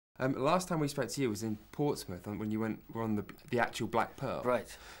Last time we spoke to you was in Portsmouth when you were on the actual Black Pearl.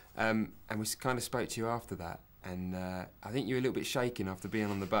 Right. And we kind of spoke to you after that, and I think you were a little bit shaken after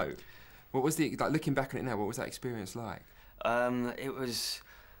being on the boat. What was like looking back on it now? What was that experience like? It was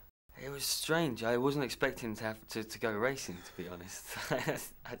strange. I wasn't expecting to have to go racing, to be honest.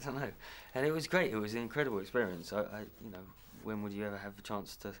 I don't know, and it was great. It was an incredible experience. You know, when would you ever have the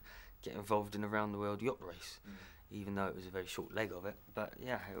chance to get involved in a round the world yacht race? Even though it was a very short leg of it, but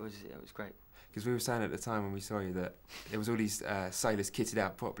yeah, it was great. Because we were saying at the time when we saw you that there was all these sailors kitted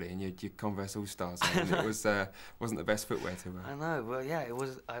out properly, and you had your Converse All Stars on, and it wasn't the best footwear to wear. I know. Well, yeah, it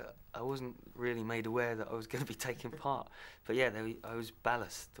was. I wasn't really made aware that I was going to be taking part, but yeah, I was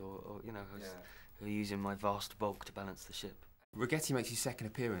ballast, or you know, I was using my vast bulk to balance the ship. Rigetti makes his second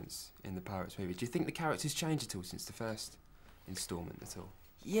appearance in the Pirates movie. Do you think the character's changed at all since the first instalment at all?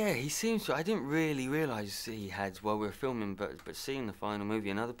 Yeah, he seems to. I didn't really realise he had while we were filming, but seeing the final movie,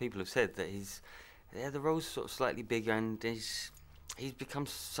 and other people have said that the role's sort of slightly bigger, and he's become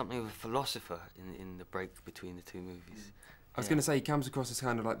something of a philosopher in the break between the two movies. I was going to say, he comes across as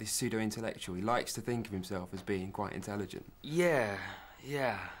kind of like this pseudo-intellectual. He likes to think of himself as being quite intelligent. Yeah.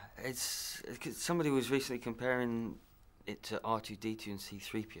 It's somebody was recently comparing it to R2-D2 and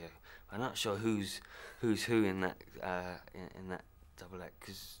C-3PO. I'm not sure who's who in that double act,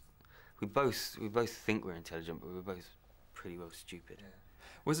 because we both think we're intelligent, but we're both pretty well stupid.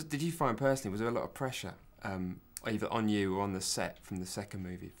 Yeah. Did you find personally, was there a lot of pressure, either on you or on the set from the second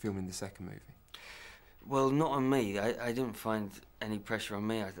movie, filming the second movie? Well, not on me. I didn't find any pressure on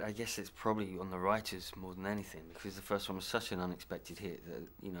me. I guess it's probably on the writers more than anything, because the first one was such an unexpected hit that,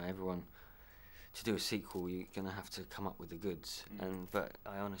 you know, everyone, to do a sequel, you're going to have to come up with the goods. But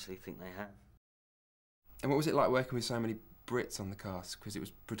I honestly think they have. And what was it like working with so many Brits on the cast? Because it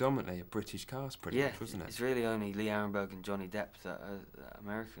was predominantly a British cast, pretty much, wasn't it? It's really only Lee Arenberg and Johnny Depp that are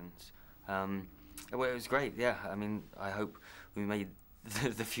Americans. Well, it was great, yeah. I mean, I hope we made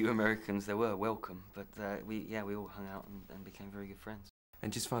the few Americans there were welcome, but we all hung out and became very good friends.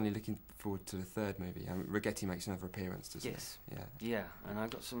 And just finally, looking forward to the third movie. Rigetti makes another appearance, doesn't he? Yes. Yeah, and I've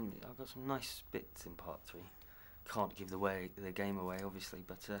got some nice bits in part 3. Can't give the game away, obviously,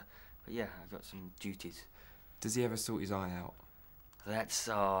 but yeah, I've got some duties. Does he ever sort his eye out? That's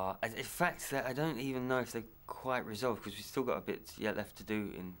in fact, I don't even know if they're quite resolved, because we've still got a bit yet left to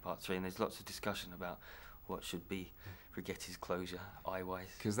do in part 3, and there's lots of discussion about what should be Rigetti's closure, eye-wise.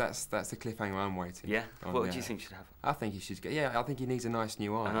 Because that's the cliffhanger I'm waiting. Yeah. What do you think should happen? I think he should get. Yeah, I think he needs a nice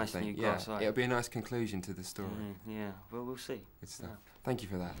new eye. A nice new glass eye. It'll be a nice conclusion to the story. Yeah. Well, we'll see. Good stuff. Thank you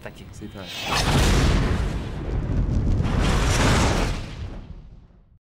for that. Thank you. Super.